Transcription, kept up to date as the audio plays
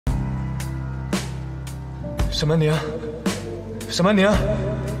什么宁？什么宁？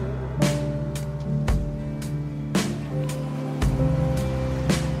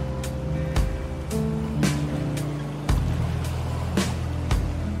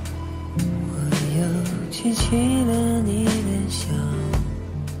我又记起了你的笑，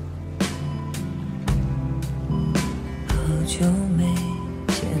好久没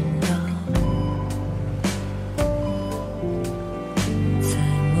见到，在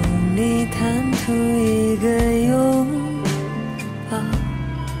梦里贪图一个拥抱，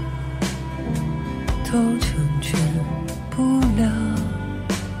都成全不了。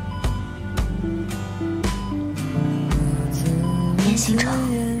严星城，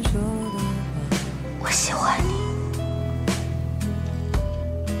我喜欢你。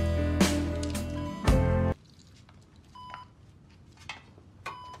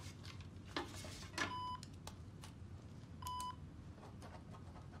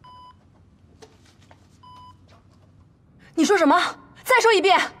你说什么？再说一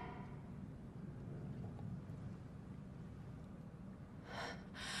遍！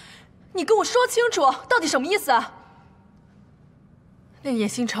你跟我说清楚，到底什么意思啊？那严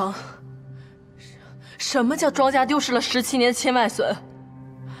星城，什么叫庄家丢失了17年千万损？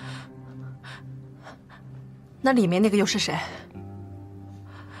那里面那个又是谁？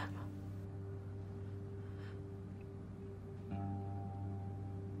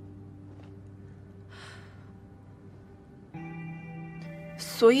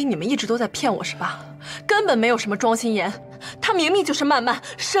所以你们一直都在骗我是吧？根本没有什么庄心妍，她明明就是曼曼，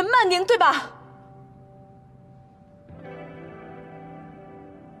沈曼宁，对吧？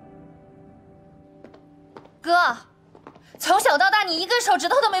哥，从小到大你一根手指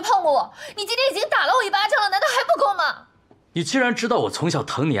头都没碰过我，你今天已经打了我一巴掌了，难道还不够吗？你既然知道我从小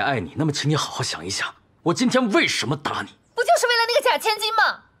疼你爱你，那么请你好好想一想，我今天为什么打你？不就是为了那个假千金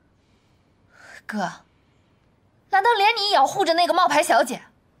吗？哥，难道连你也要护着那个冒牌小姐？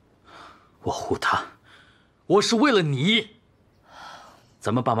我护她，我是为了你。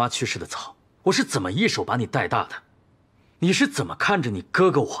咱们爸妈去世的早，我是怎么一手把你带大的？你是怎么看着你哥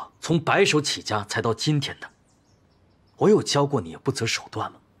哥我从白手起家才到今天的？我有教过你不择手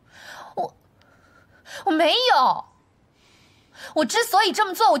段吗？我没有。我之所以这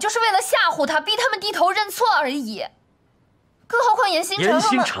么做，我就是为了吓唬他，逼他们低头认错而已。更何况严星城，严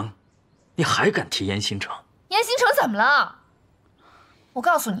星城，你还敢提严星城？严星城怎么了？我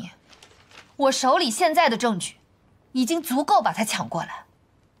告诉你，我手里现在的证据已经足够把他抢过来。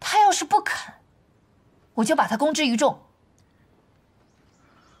他要是不肯，我就把他公之于众。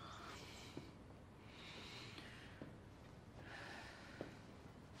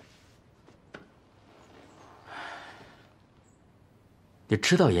你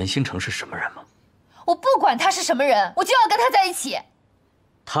知道严星城是什么人吗？我不管他是什么人，我就要跟他在一起。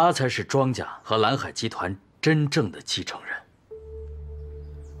他才是庄家和蓝海集团真正的继承人。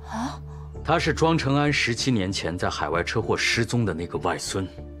啊？他是庄承安17年前在海外车祸失踪的那个外孙，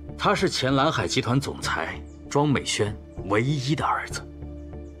他是前蓝海集团总裁庄美轩唯一的儿子。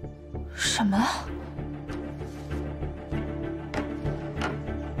什么？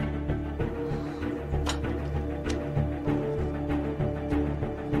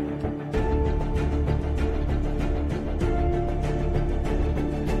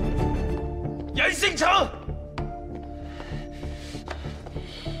严星城，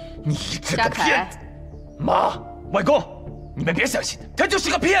你这个骗子！妈，外公，你们别相信他，他就是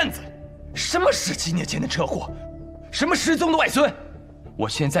个骗子。什么17年前的车祸，什么失踪的外孙，我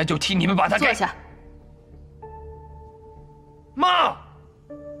现在就替你们把他给……坐下。妈，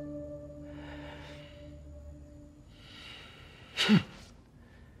哼。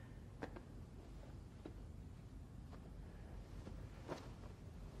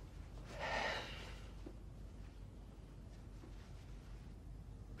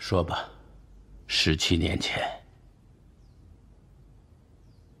说吧，17年前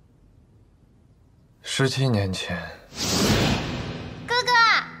，17年前，哥哥，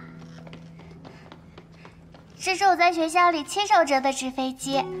这是我在学校里亲手折的纸飞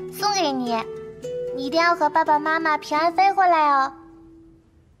机，送给你，你一定要和爸爸妈妈平安飞回来哦。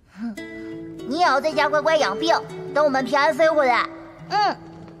哼，你也要在家乖乖养病，等我们平安飞回来。嗯。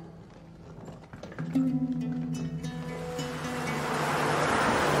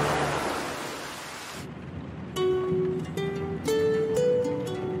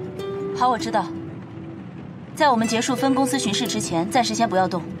好，我知道。在我们结束分公司巡视之前，暂时先不要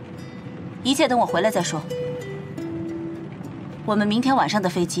动，一切等我回来再说。我们明天晚上的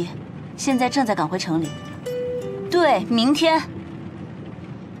飞机，现在正在赶回城里。对，明天。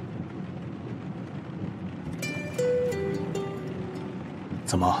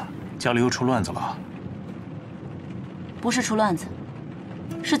怎么，家里又出乱子了？不是出乱子，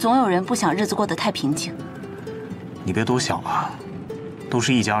是总有人不想日子过得太平静。你别多想了，都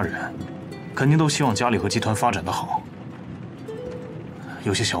是一家人，肯定都希望家里和集团发展得好。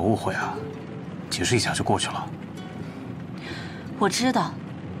有些小误会啊，解释一下就过去了。我知道，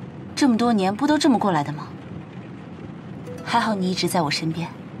这么多年不都这么过来的吗？还好你一直在我身边。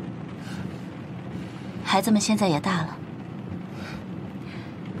孩子们现在也大了，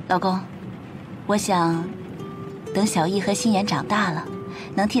老公，我想等小艺和心妍长大了，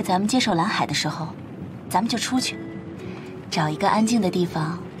能替咱们接手蓝海的时候，咱们就出去，找一个安静的地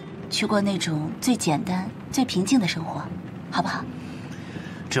方，去过那种最简单、最平静的生活，好不好？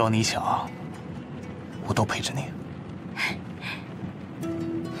只要你想，我都陪着你。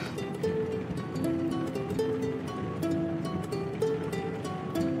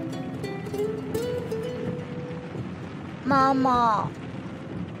妈妈，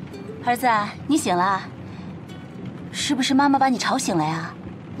儿子，你醒了？是不是妈妈把你吵醒了呀？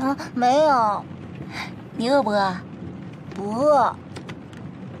啊，没有。你饿不饿？不饿。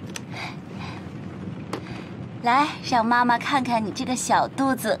来，让妈妈看看你这个小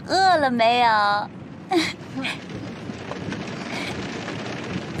肚子饿了没有？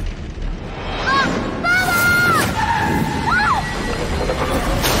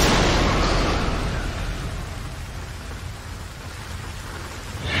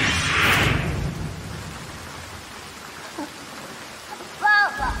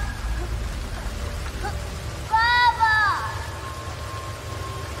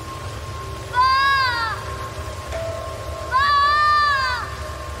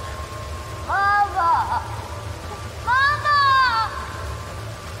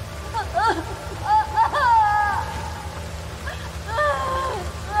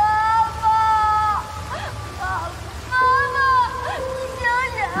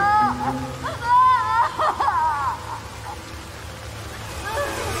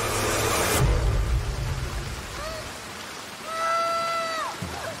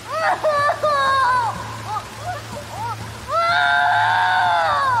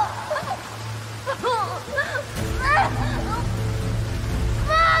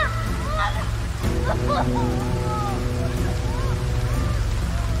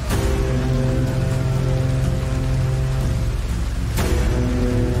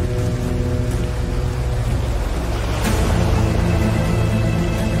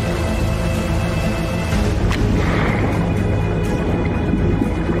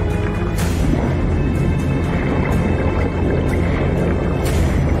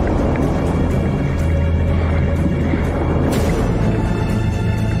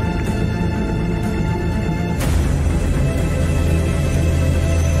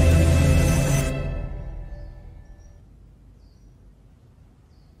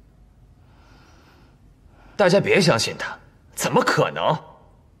大家别相信他，怎么可能？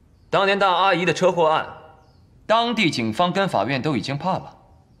当年大阿姨的车祸案，当地警方跟法院都已经判了，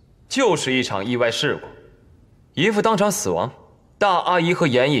就是一场意外事故，姨父当场死亡，大阿姨和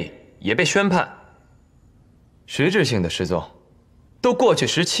严毅也被宣判。实质性的失踪，都过去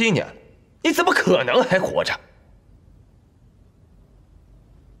17年了，你怎么可能还活着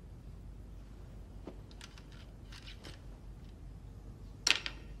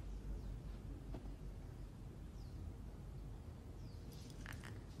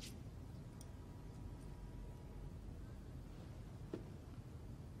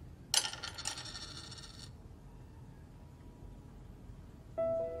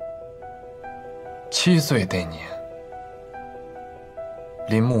？7岁那年，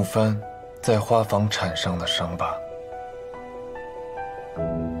林木帆在花房产上的伤疤。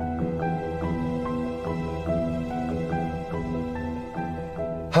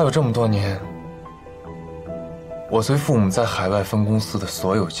还有这么多年，我随父母在海外分公司的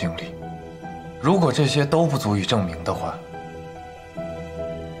所有经历，如果这些都不足以证明的话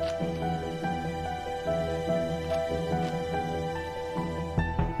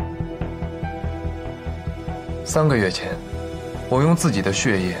，3个月前，我用自己的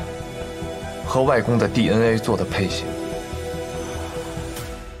血液和外公的 DNA 做的配型。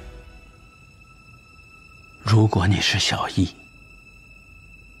如果你是小易，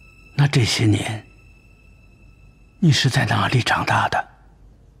那这些年你是在哪里长大的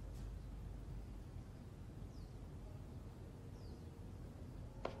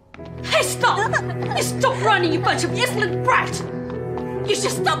？Hey, stop! You stop running, you bunch of insolent brat! You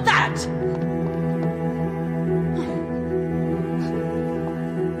should stop that!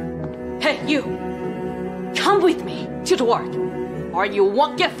 Hey, you! Come with me to the ward, or you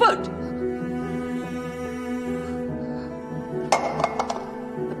won't get food!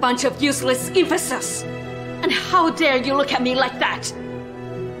 A bunch of useless imbeciles! And how dare you look at me like that?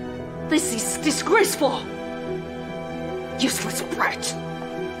 This is disgraceful. Useless brat.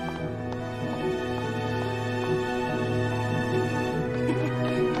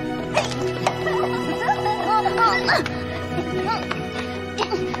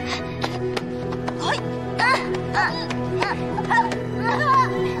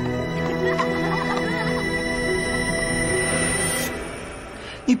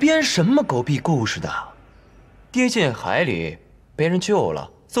 你编什么狗屁故事的？跌进海里，被人救了，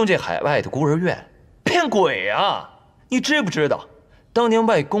送进海外的孤儿院，骗鬼啊！你知不知道，当年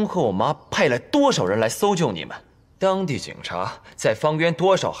外公和我妈派了多少人来搜救你们？当地警察在方圆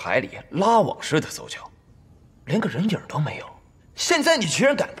多少海里拉网式的搜救，连个人影都没有。现在你居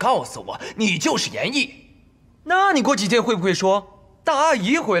然敢告诉我你就是严毅？那你过几天会不会说大阿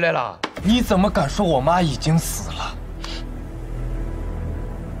姨回来了？你怎么敢说我妈已经死了？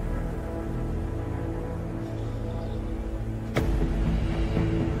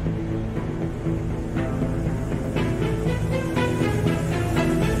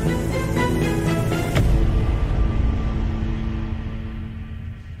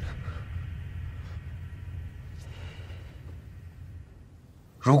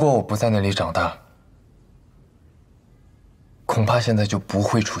如果我不在那里长大，恐怕现在就不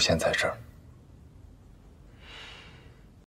会出现在这儿。